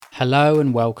Hello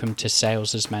and welcome to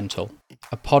Sales as Mental,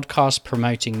 a podcast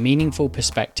promoting meaningful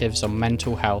perspectives on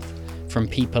mental health from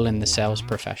people in the sales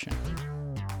profession.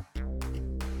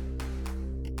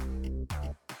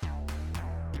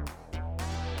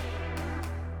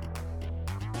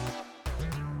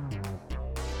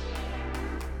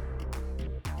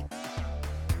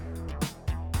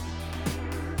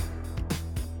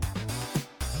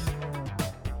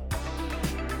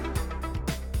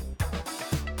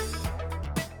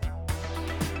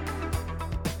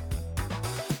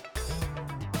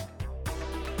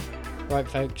 Right,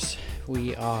 folks,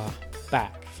 we are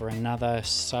back for another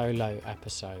solo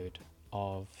episode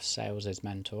of Sales is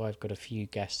Mental. I've got a few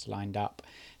guests lined up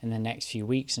in the next few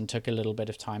weeks and took a little bit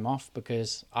of time off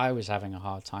because I was having a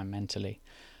hard time mentally.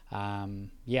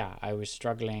 I was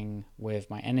struggling with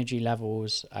my energy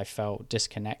levels. I felt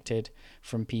disconnected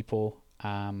from people.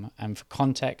 And for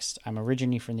context, I'm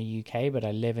originally from the UK, but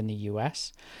I live in the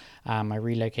US. I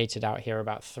relocated out here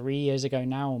about 3 years ago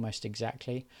now, almost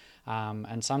exactly.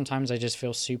 And sometimes I just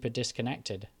feel super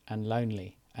disconnected and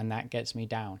lonely, and that gets me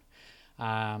down.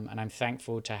 And I'm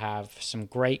thankful to have some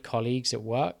great colleagues at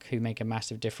work who make a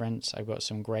massive difference. I've got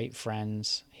some great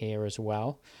friends here as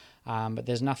well. But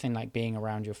there's nothing like being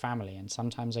around your family, and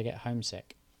sometimes I get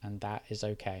homesick, and that is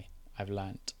okay. I've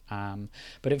learnt.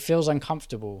 But it feels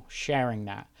uncomfortable sharing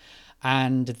that.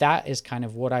 And that is kind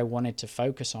of what I wanted to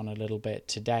focus on a little bit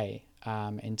today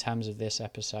in terms of this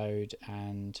episode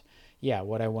and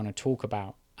what I want to talk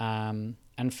about. And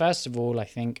first of all, I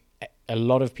think a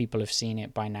lot of people have seen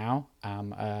it by now,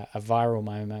 a viral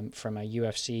moment from a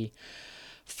UFC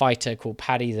fighter called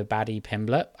Paddy the Baddy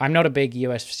Pimblett. I'm not a big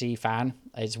UFC fan.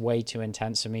 It's way too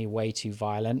intense for me, way too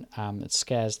violent. It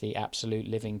scares the absolute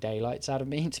living daylights out of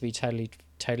me, to be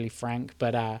totally frank.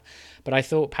 But I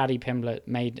thought Paddy Pimblett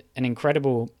made an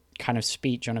incredible kind of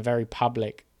speech on a very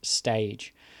public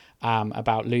stage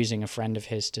about losing a friend of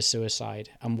his to suicide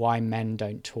and why men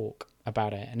don't talk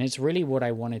about it. And it's really what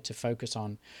I wanted to focus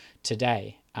on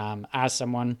today, as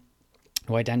someone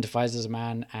who identifies as a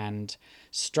man and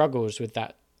struggles with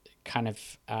that kind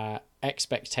of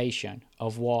expectation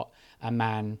of what a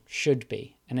man should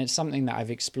be. And it's something that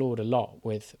I've explored a lot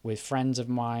with friends of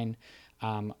mine.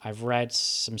 I've read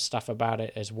some stuff about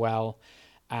it as well.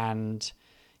 And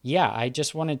I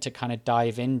just wanted to kind of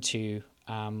dive into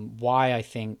why I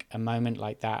think a moment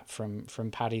like that from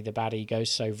Paddy the Baddy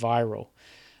goes so viral.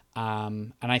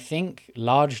 And I think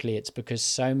largely it's because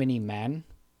so many men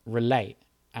relate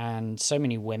and so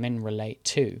many women relate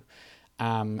too.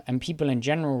 And people in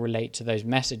general relate to those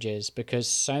messages because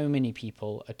so many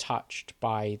people are touched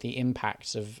by the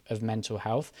impacts of mental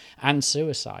health and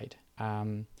suicide.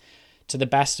 To the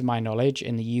best of my knowledge,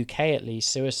 in the UK at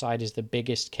least, suicide is the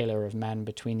biggest killer of men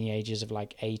between the ages of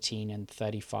like 18 and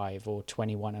 35 or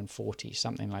 21 and 40,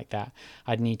 something like that.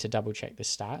 I'd need to double check the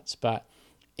stats, but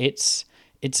it's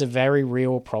a very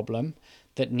real problem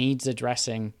that needs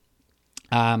addressing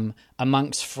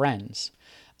amongst friends.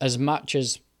 As much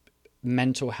as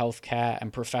mental health care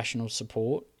and professional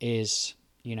support is,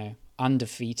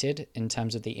 undefeated in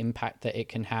terms of the impact that it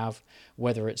can have,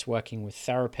 whether it's working with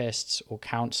therapists or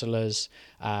counselors,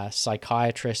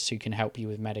 psychiatrists who can help you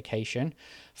with medication.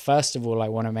 First of all, I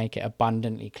want to make it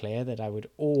abundantly clear that I would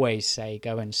always say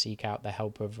go and seek out the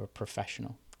help of a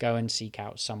professional. Go and seek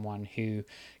out someone who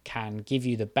can give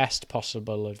you the best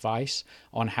possible advice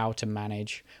on how to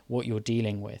manage what you're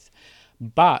dealing with.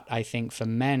 But I think for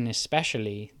men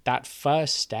especially, that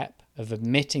first step of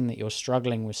admitting that you're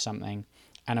struggling with something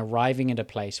and arriving at a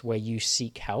place where you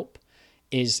seek help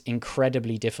is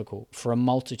incredibly difficult for a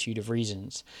multitude of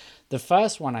reasons. The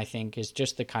first one, I think, is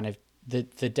just the kind of the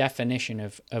definition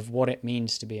of what it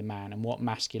means to be a man and what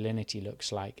masculinity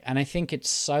looks like. And I think it's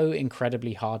so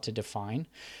incredibly hard to define,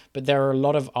 but there are a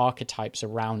lot of archetypes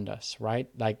around us, right?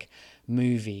 Like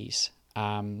movies,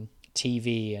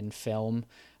 TV and film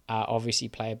obviously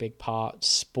play a big part.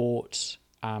 Sports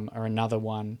are another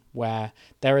one where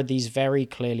there are these very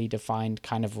clearly defined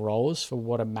kind of roles for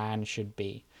what a man should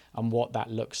be and what that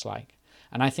looks like.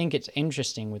 And I think it's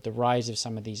interesting with the rise of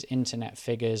some of these internet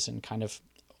figures and kind of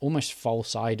almost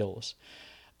false idols,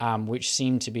 which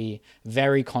seem to be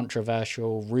very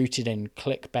controversial, rooted in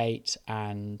clickbait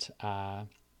and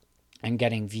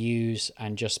getting views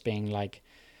and just being like,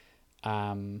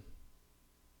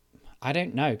 I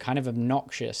don't know, kind of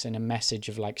obnoxious in a message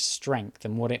of like strength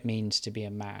and what it means to be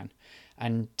a man.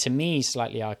 And to me,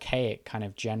 slightly archaic kind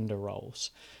of gender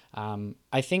roles.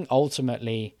 I think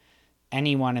ultimately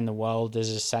anyone in the world is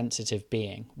a sensitive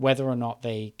being. Whether or not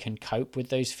they can cope with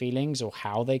those feelings or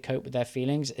how they cope with their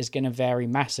feelings is going to vary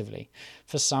massively.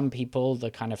 For some people,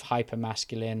 the kind of hyper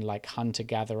masculine, like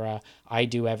hunter-gatherer, I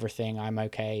do everything, I'm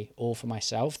okay, all for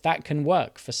myself, that can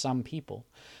work for some people.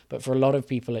 But for a lot of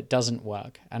people, it doesn't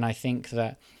work. And I think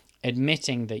that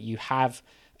admitting that you have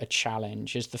a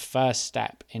challenge is the first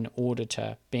step in order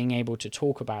to being able to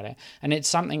talk about it. And it's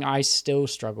something I still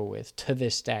struggle with to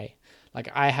this day. Like,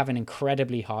 I have an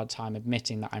incredibly hard time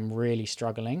admitting that I'm really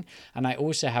struggling. And I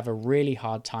also have a really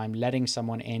hard time letting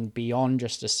someone in beyond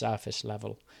just a surface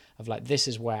level of like, this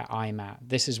is where I'm at.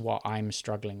 This is what I'm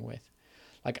struggling with.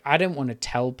 Like, I don't want to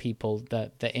tell people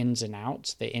the ins and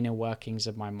outs, the inner workings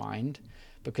of my mind,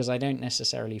 because I don't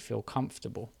necessarily feel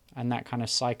comfortable. And that kind of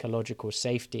psychological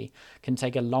safety can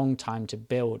take a long time to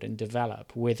build and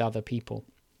develop with other people.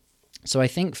 So I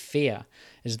think fear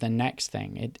is the next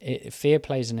thing. Fear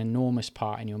plays an enormous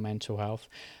part in your mental health,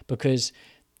 because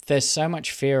there's so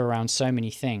much fear around so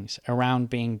many things, around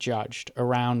being judged,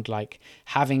 around like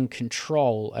having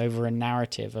control over a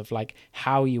narrative of like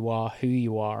how you are, who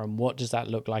you are, and what does that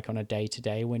look like on a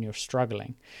day-to-day when you're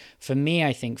struggling. For me,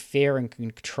 I think fear and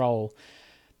control,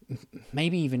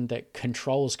 maybe even that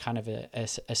control's kind of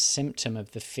a symptom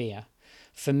of the fear.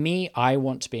 For me, I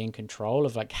want to be in control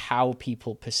of like how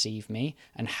people perceive me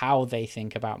and how they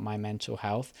think about my mental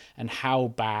health and how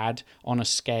bad on a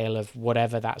scale of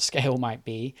whatever that scale might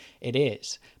be, it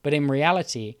is. But in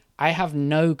reality, I have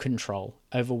no control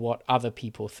over what other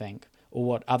people think or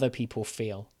what other people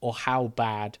feel or how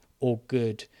bad or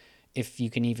good, if you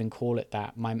can even call it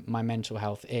that, my mental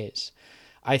health is.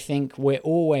 I think we're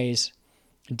always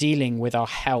dealing with our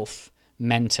health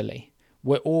mentally.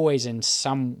 We're always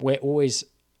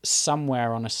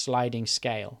somewhere on a sliding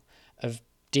scale of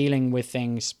dealing with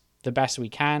things the best we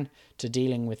can to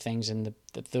dealing with things in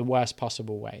the worst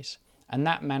possible ways. And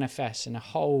that manifests in a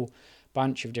whole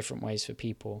bunch of different ways for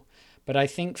people. But I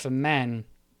think for men,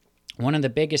 one of the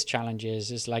biggest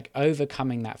challenges is like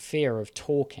overcoming that fear of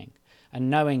talking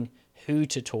and knowing who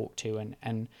to talk to.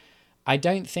 And I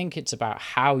don't think it's about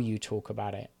how you talk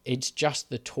about it. It's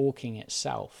just the talking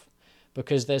itself.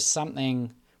 Because there's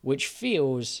something which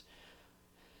feels,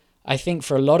 I think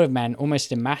for a lot of men,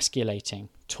 almost emasculating,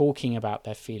 talking about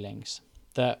their feelings.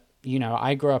 That, you know,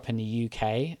 I grew up in the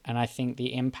UK, and I think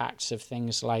the impacts of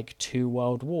things like 2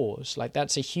 world wars, like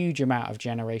that's a huge amount of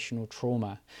generational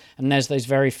trauma. And there's those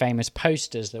very famous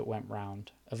posters that went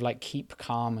round of like, keep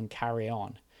calm and carry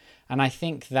on. And I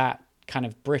think that kind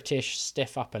of British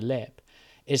stiff upper lip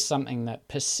is something that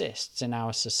persists in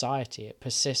our society. It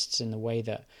persists in the way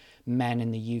that men in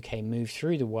the UK move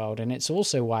through the world. And it's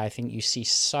also why I think you see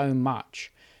so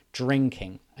much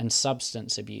drinking and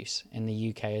substance abuse in the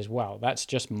UK as well. That's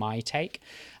just my take.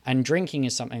 And drinking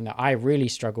is something that I really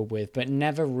struggled with, but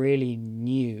never really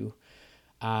knew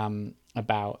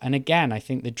about. And again, I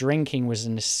think the drinking was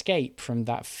an escape from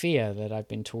that fear that I've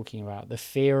been talking about, the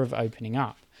fear of opening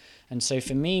up. And so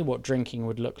for me, what drinking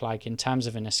would look like in terms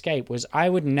of an escape was I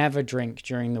would never drink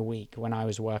during the week when I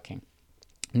was working.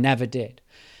 Never did.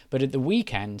 But at the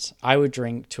weekends, I would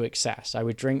drink to excess. I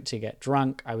would drink to get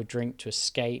drunk. I would drink to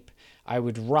escape. I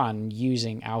would run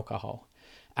using alcohol.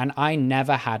 And I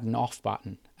never had an off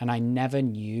button. And I never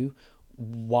knew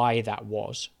why that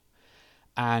was.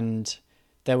 And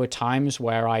there were times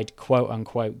where I'd quote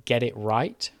unquote get it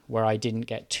right, where I didn't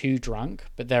get too drunk.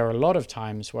 But there are a lot of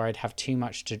times where I'd have too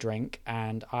much to drink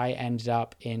and I ended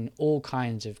up in all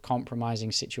kinds of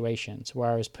compromising situations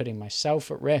where I was putting myself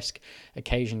at risk,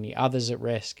 occasionally others at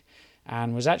risk,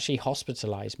 and was actually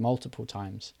hospitalized multiple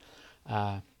times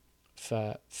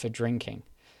for drinking.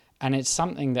 And it's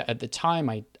something that at the time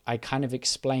I kind of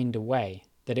explained away,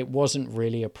 that it wasn't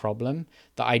really a problem,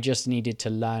 that I just needed to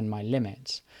learn my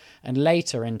limits. And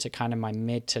later into kind of my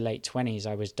mid to late 20s,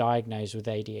 I was diagnosed with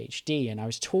ADHD, and I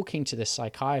was talking to the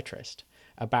psychiatrist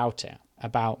about it,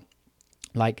 about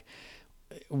like,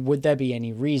 would there be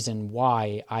any reason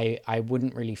why I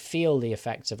wouldn't really feel the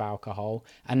effects of alcohol?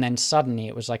 And then suddenly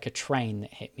it was like a train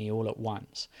that hit me all at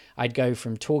once. I'd go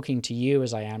from talking to you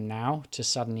as I am now to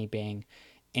suddenly being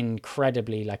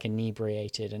incredibly like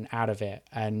inebriated and out of it.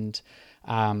 And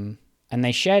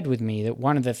they shared with me that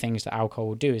one of the things that alcohol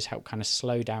will do is help kind of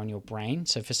slow down your brain.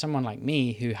 So for someone like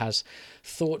me who has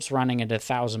thoughts running at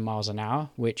 1,000 miles an hour,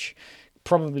 which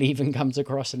probably even comes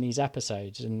across in these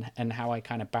episodes and how I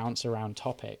kind of bounce around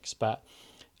topics. But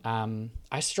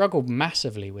I struggled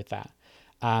massively with that,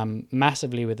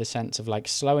 massively with the sense of like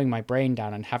slowing my brain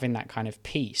down and having that kind of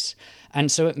peace.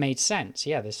 And so it made sense.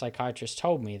 Yeah, the psychiatrist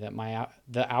told me that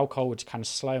the alcohol would kind of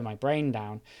slow my brain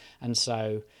down. And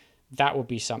so that would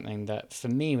be something that for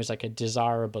me was like a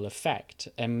desirable effect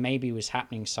and maybe was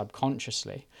happening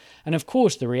subconsciously. And of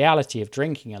course, the reality of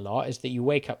drinking a lot is that you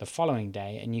wake up the following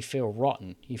day and you feel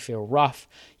rotten, you feel rough,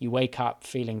 you wake up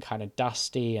feeling kind of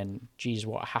dusty and geez,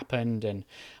 what happened? And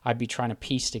I'd be trying to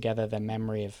piece together the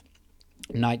memory of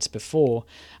nights before.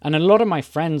 And a lot of my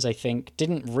friends, I think,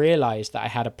 didn't realize that I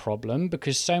had a problem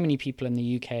because so many people in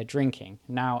the UK are drinking.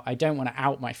 Now, I don't want to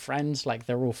out my friends like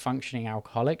they're all functioning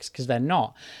alcoholics, because they're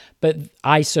not. But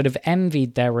I sort of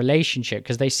envied their relationship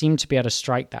because they seem to be able to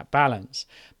strike that balance.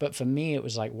 But for me, it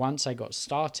was like once I got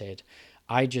started,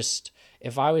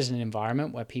 if I was in an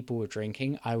environment where people were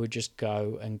drinking, I would just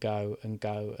go and go and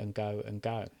go and go and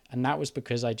go. And that was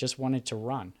because I just wanted to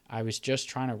run. I was just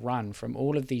trying to run from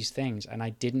all of these things and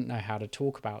I didn't know how to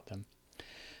talk about them.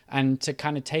 And to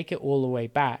kind of take it all the way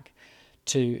back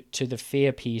to the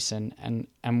fear piece and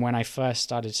when I first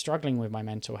started struggling with my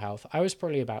mental health, I was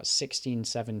probably about 16,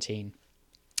 17.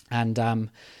 And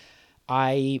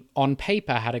I, on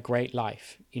paper, had a great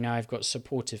life. You know, I've got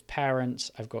supportive parents.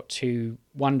 I've got 2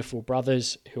 wonderful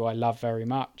brothers who I love very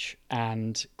much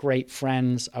and great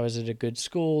friends. I was at a good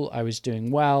school. I was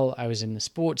doing well. I was in the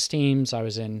sports teams. I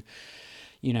was in,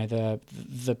 you know, the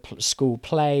school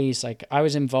plays. Like I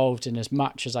was involved in as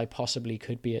much as I possibly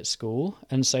could be at school.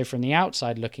 And so from the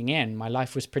outside looking in, my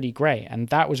life was pretty great. And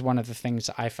that was one of the things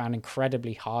that I found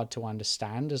incredibly hard to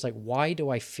understand is like, why do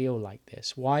I feel like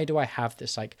this? Why do I have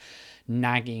this like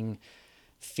nagging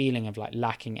feeling of like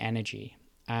lacking energy?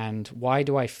 And why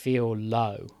do I feel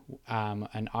low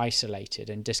and isolated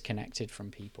and disconnected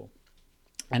from people?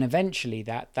 And eventually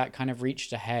that kind of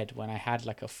reached a head when I had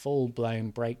like a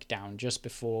full-blown breakdown just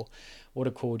before what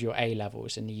are called your A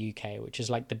levels in the UK, which is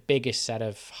like the biggest set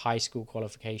of high school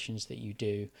qualifications that you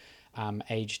do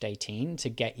aged 18 to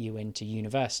get you into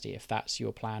university, if that's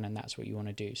your plan and that's what you want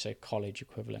to do. So college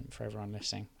equivalent for everyone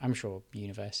listening. I'm sure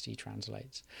university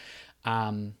translates.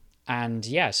 And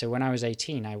yeah, so when I was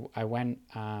 18, I went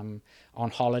on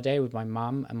holiday with my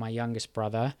mum and my youngest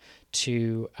brother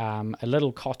to a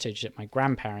little cottage that my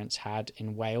grandparents had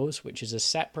in Wales, which is a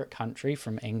separate country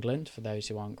from England, for those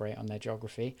who aren't great on their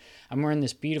geography. And we're in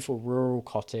this beautiful rural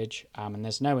cottage, and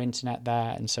there's no internet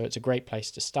there, and so it's a great place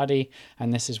to study.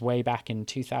 And this is way back in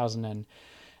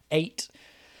 2008.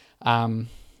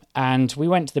 And we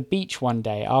went to the beach one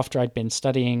day after I'd been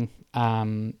studying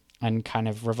and kind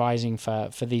of revising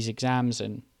for these exams,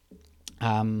 and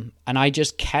I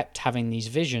just kept having these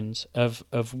visions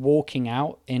of walking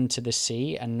out into the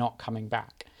sea and not coming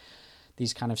back,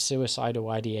 these kind of suicidal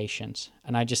ideations.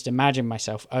 And I just imagined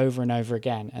myself over and over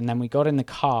again. And then we got in the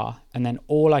car, and then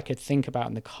all I could think about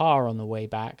in the car on the way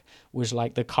back was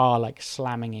like the car like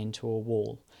slamming into a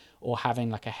wall or having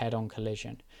like a head-on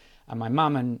collision, and my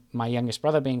mum and my youngest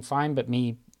brother being fine, but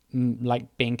me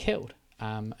like being killed.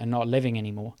 And not living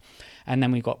anymore. And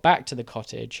then we got back to the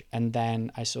cottage, and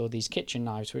then I saw these kitchen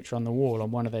knives which were on the wall on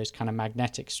one of those kind of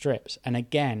magnetic strips. And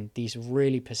again, these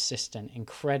really persistent,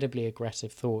 incredibly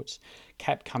aggressive thoughts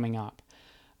kept coming up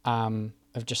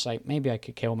of just like, maybe I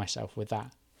could kill myself with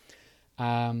that.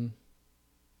 And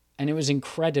it was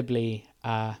incredibly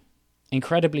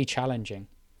challenging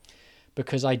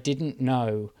because I didn't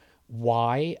know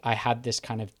why I had this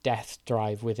kind of death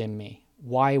drive within me.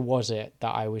 Why was it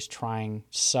that I was trying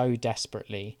so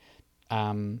desperately,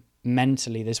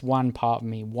 mentally, this one part of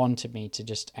me wanted me to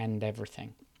just end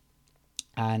everything.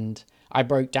 And I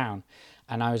broke down,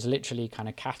 and I was literally kind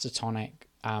of catatonic,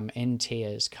 in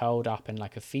tears, curled up in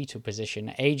like a fetal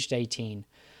position, aged 18,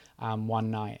 one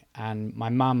night. And my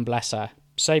mum, bless her,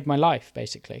 saved my life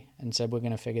basically and said, we're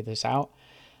going to figure this out.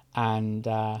 And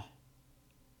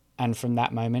from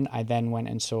that moment, I then went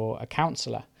and saw a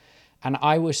counselor. And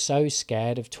I was so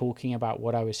scared of talking about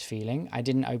what I was feeling, I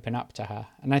didn't open up to her.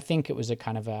 And I think it was a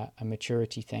kind of a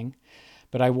maturity thing.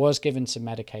 But I was given some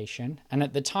medication. And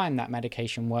at the time, that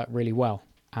medication worked really well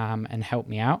and helped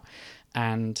me out.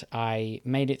 And I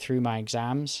made it through my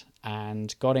exams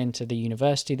and got into the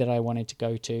university that I wanted to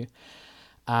go to.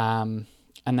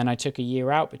 And then I took a year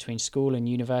out between school and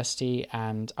university,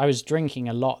 and I was drinking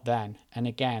a lot then. And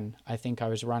again, I think I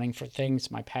was running for things.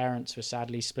 My parents were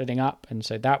sadly splitting up, and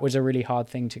so that was a really hard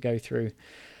thing to go through.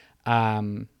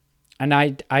 And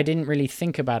I didn't really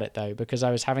think about it though, because I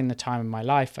was having the time of my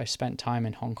life. I spent time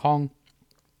in Hong Kong,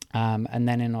 and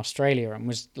then in Australia, and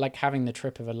was like having the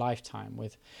trip of a lifetime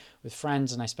with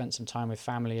friends. And I spent some time with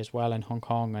family as well in Hong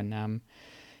Kong. And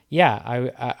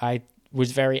I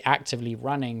was very actively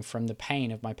running from the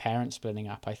pain of my parents splitting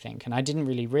up, I think. And I didn't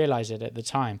really realize it at the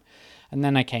time. And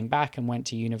then I came back and went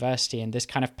to university, and this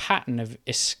kind of pattern of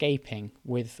escaping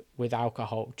with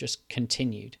alcohol just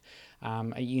continued.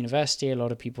 At university, a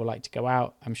lot of people like to go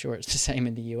out. I'm sure it's the same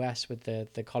in the US with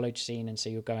the college scene. And so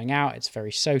you're going out, it's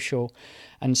very social.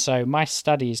 And so my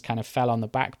studies kind of fell on the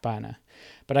back burner.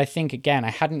 But I think, again, I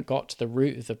hadn't got to the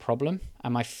root of the problem,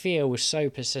 and my fear was so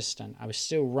persistent. I was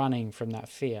still running from that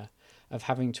fear of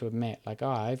having to admit, like,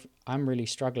 oh, I'm really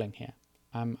struggling here.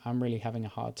 I'm really having a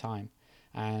hard time,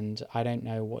 and I don't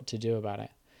know what to do about it.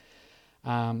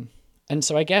 And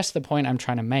so I guess the point I'm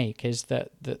trying to make is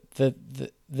that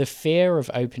the fear of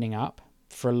opening up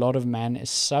for a lot of men is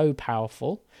so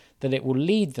powerful that it will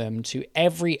lead them to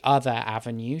every other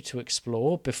avenue to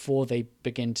explore before they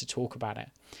begin to talk about it.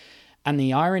 And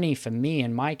the irony for me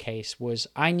in my case was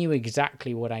I knew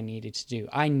exactly what I needed to do.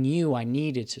 I knew I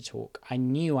needed to talk. I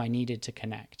knew I needed to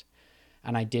connect,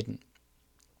 and I didn't.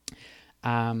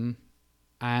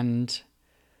 And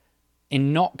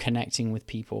in not connecting with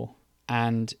people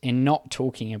and in not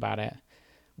talking about it,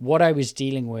 what I was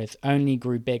dealing with only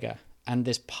grew bigger. And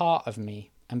this part of me,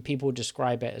 and people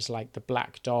describe it as like the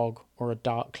black dog or a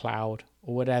dark cloud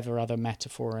or whatever other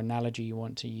metaphor or analogy you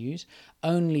want to use,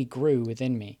 only grew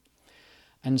within me.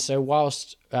 And so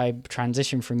whilst I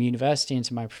transitioned from university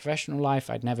into my professional life,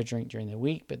 I'd never drink during the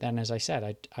week. But then, as I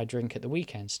said, I drink at the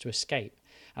weekends to escape.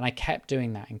 And I kept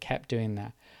doing that and kept doing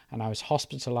that. And I was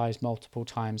hospitalized multiple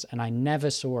times, and I never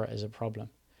saw it as a problem.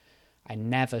 I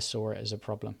never saw it as a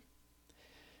problem.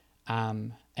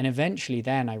 And eventually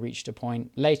then I reached a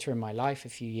point later in my life, a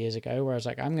few years ago, where I was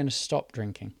like, I'm going to stop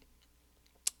drinking.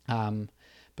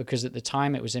 Because at the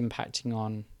time it was impacting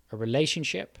on a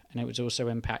relationship, and it was also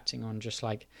impacting on just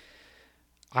like,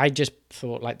 I just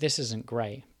thought like, this isn't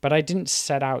great, but I didn't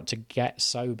set out to get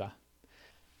sober.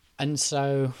 And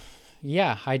so,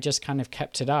 yeah, I just kind of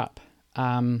kept it up.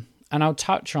 And I'll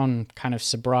touch on kind of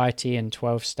sobriety and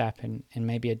 12-step in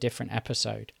maybe a different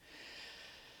episode.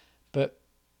 But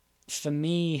for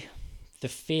me, the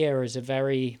fear is a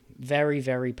very, very,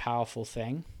 very powerful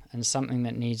thing and something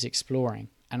that needs exploring.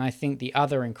 And I think the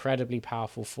other incredibly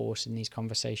powerful force in these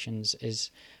conversations is,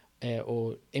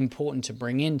 or important to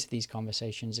bring into these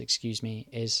conversations,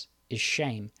 is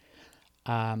shame.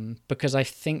 Because I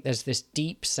think there's this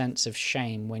deep sense of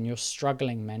shame when you're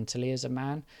struggling mentally as a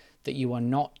man, that you are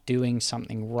not doing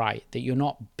something right, that you're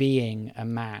not being a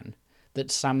man, that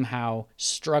somehow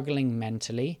struggling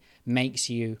mentally makes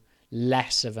you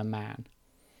less of a man.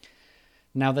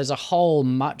 Now, there's a whole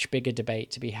much bigger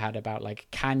debate to be had about, like,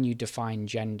 can you define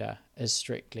gender as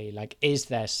strictly? Like, is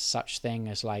there such thing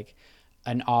as, like,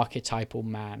 an archetypal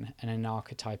man and an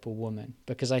archetypal woman?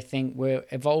 Because I think we're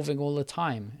evolving all the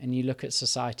time. And you look at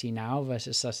society now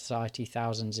versus society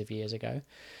thousands of years ago.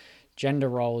 Gender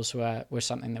roles were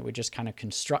something that were just kind of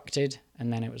constructed,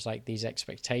 and then it was like these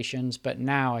expectations. But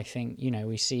now I think,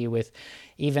 we see with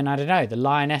even, I don't know, the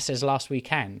Lionesses last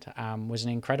weekend was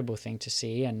an incredible thing to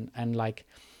see. And like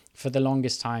for the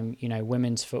longest time,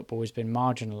 women's football has been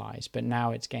marginalized, but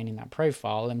now it's gaining that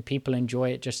profile and people enjoy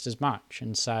it just as much.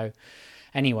 And so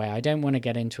anyway, I don't want to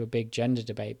get into a big gender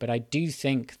debate, but I do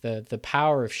think the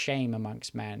power of shame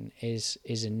amongst men is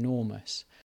enormous.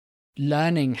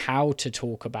 Learning how to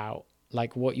talk about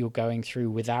like what you're going through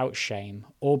without shame,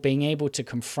 or being able to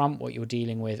confront what you're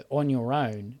dealing with on your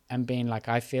own and being like,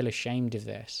 I feel ashamed of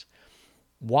this.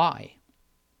 Why?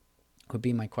 Would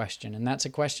be my question. And that's a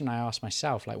question I ask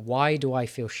myself. Like, why do I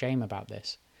feel shame about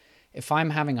this? If I'm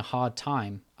having a hard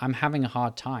time, I'm having a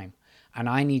hard time and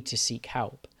I need to seek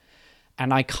help.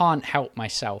 And I can't help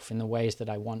myself in the ways that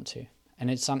I want to. And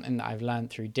it's something that I've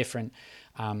learned through different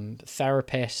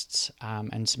therapists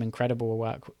and some incredible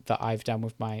work that I've done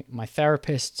with my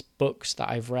therapists, books that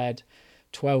I've read,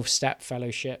 12-step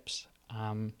fellowships.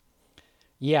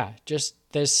 Just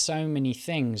there's so many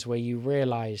things where you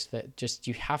realize that just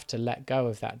you have to let go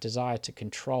of that desire to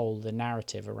control the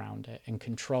narrative around it and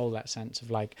control that sense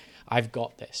of like, I've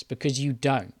got this, because you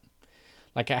don't.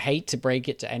 Like, I hate to break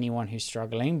it to anyone who's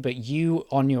struggling, but you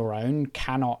on your own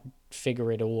cannot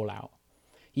figure it all out.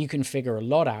 You can figure a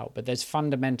lot out, but there's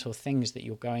fundamental things that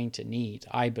you're going to need,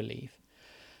 I believe.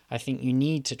 I think you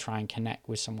need to try and connect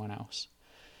with someone else,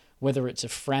 whether it's a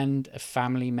friend, a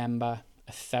family member,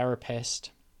 a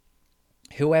therapist,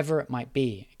 whoever it might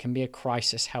be. It can be a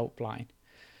crisis helpline.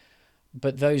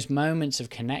 But those moments of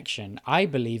connection, I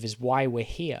believe, is why we're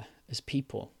here as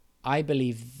people. I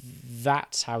believe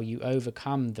that's how you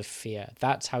overcome the fear.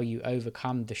 That's how you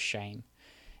overcome the shame,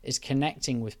 is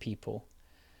connecting with people.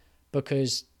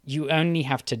 Because you only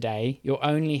have today, you're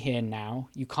only here now,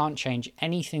 you can't change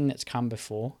anything that's come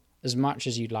before as much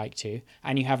as you'd like to,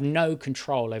 and you have no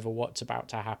control over what's about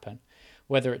to happen,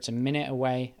 whether it's a minute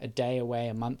away, a day away,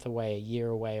 a month away, a year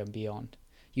away and beyond.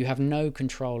 You have no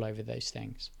control over those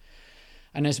things.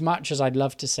 And as much as I'd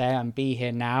love to say I'm Be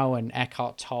Here Now and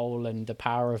Eckhart Tolle and the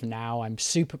power of now, I'm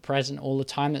super present all the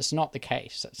time. That's not the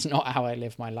case. That's not how I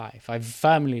live my life. I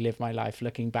firmly live my life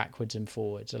looking backwards and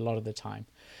forwards a lot of the time.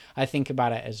 I think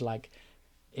about it as like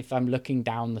if I'm looking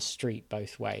down the street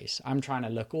both ways, I'm trying to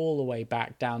look all the way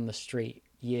back down the street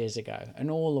years ago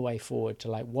and all the way forward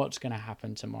to like what's going to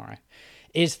happen tomorrow.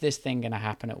 Is this thing going to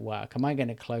happen at work? Am I going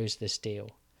to close this deal?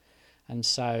 And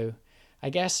so I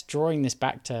guess drawing this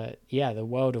back to, the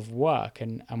world of work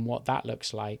and what that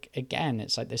looks like, again,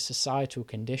 it's like this societal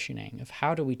conditioning of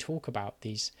how do we talk about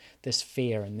this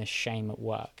fear and this shame at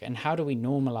work, and how do we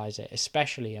normalize it,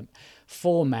 especially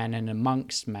for men and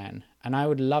amongst men. And I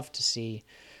would love to see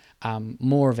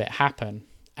more of it happen.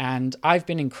 And I've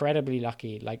been incredibly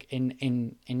lucky, like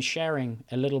in sharing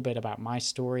a little bit about my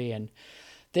story. And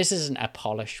this isn't a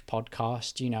polished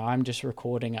podcast, I'm just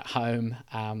recording at home.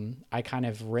 I kind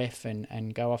of riff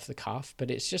and go off the cuff,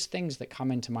 but it's just things that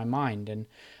come into my mind. And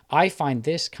I find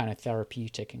this kind of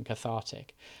therapeutic and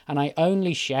cathartic. And I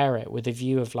only share it with a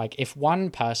view of like, if one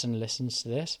person listens to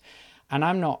this, and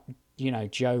I'm not,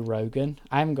 Joe Rogan,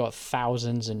 I haven't got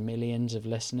thousands and millions of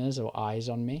listeners or eyes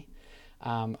on me.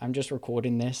 I'm just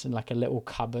recording this in like a little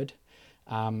cupboard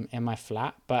in my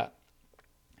flat, but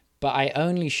I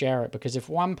only share it because if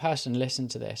one person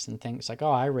listens to this and thinks like,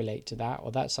 oh, I relate to that,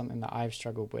 or that's something that I've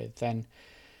struggled with, then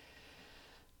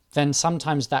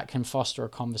sometimes that can foster a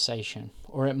conversation,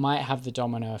 or it might have the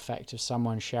domino effect of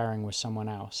someone sharing with someone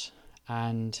else.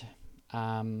 And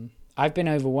I've been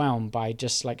overwhelmed by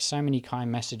just like so many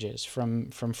kind messages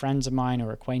from friends of mine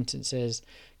or acquaintances,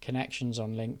 connections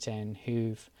on LinkedIn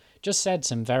who've just said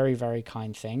some very, very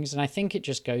kind things. And I think it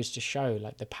just goes to show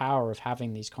like the power of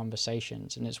having these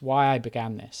conversations. And it's why I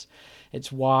began this.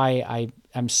 It's why I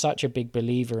am such a big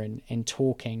believer in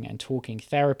talking and talking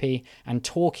therapy and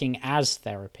talking as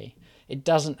therapy. It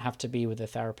doesn't have to be with a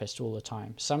therapist all the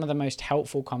time. Some of the most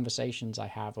helpful conversations I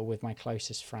have are with my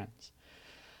closest friends.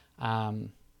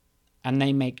 And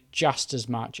they make just as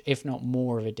much, if not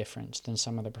more of a difference than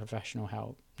some of the professional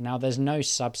help. Now, there's no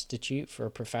substitute for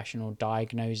a professional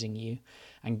diagnosing you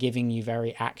and giving you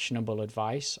very actionable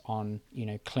advice on,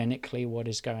 clinically what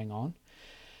is going on.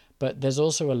 But there's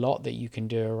also a lot that you can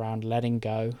do around letting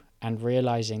go and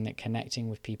realizing that connecting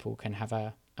with people can have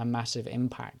a massive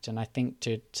impact. And I think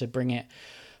to bring it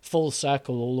full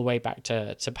circle all the way back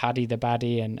to Paddy the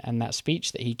Baddy and that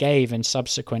speech that he gave in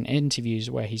subsequent interviews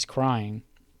where he's crying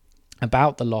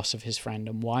about the loss of his friend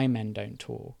and why men don't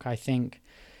talk, I think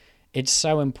it's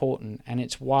so important, and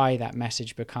it's why that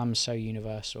message becomes so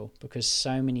universal, because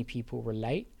so many people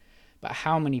relate. But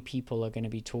how many people are going to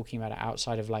be talking about it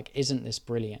outside of like, isn't this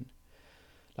brilliant?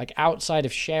 Like outside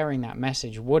of sharing that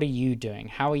message, what are you doing?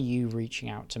 How are you reaching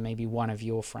out to maybe one of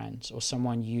your friends or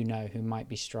someone who might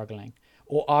be struggling?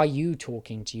 Or are you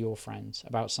talking to your friends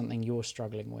about something you're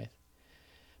struggling with?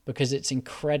 Because it's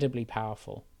incredibly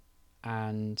powerful.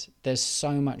 And there's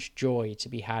so much joy to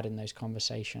be had in those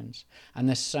conversations. And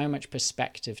there's so much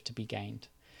perspective to be gained.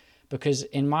 Because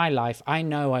in my life, I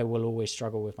know I will always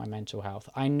struggle with my mental health.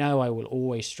 I know I will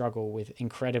always struggle with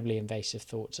incredibly invasive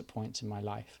thoughts at points in my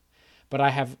life. But I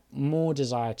have more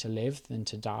desire to live than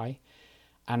to die.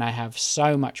 And I have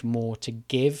so much more to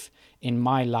give in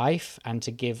my life and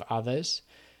to give others.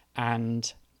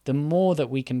 And the more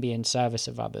that we can be in service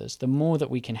of others, the more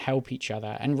that we can help each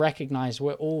other and recognize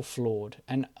we're all flawed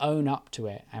and own up to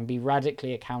it and be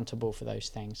radically accountable for those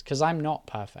things. Because I'm not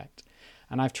perfect.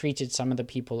 And I've treated some of the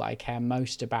people that I care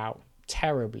most about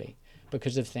terribly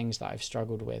because of things that I've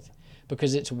struggled with.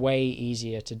 Because it's way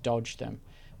easier to dodge them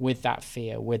with that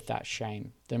fear, with that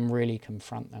shame, than really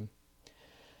confront them.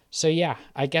 So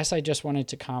I guess I just wanted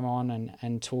to come on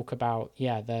and talk about,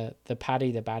 the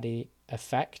Paddy the Baddy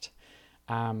effect.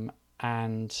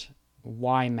 And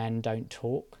why men don't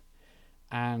talk.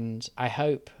 And I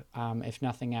hope, if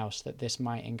nothing else, that this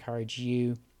might encourage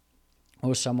you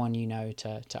or someone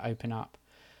to open up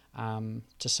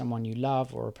to someone you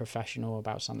love or a professional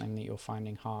about something that you're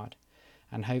finding hard.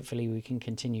 And hopefully we can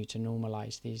continue to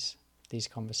normalize these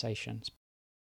conversations.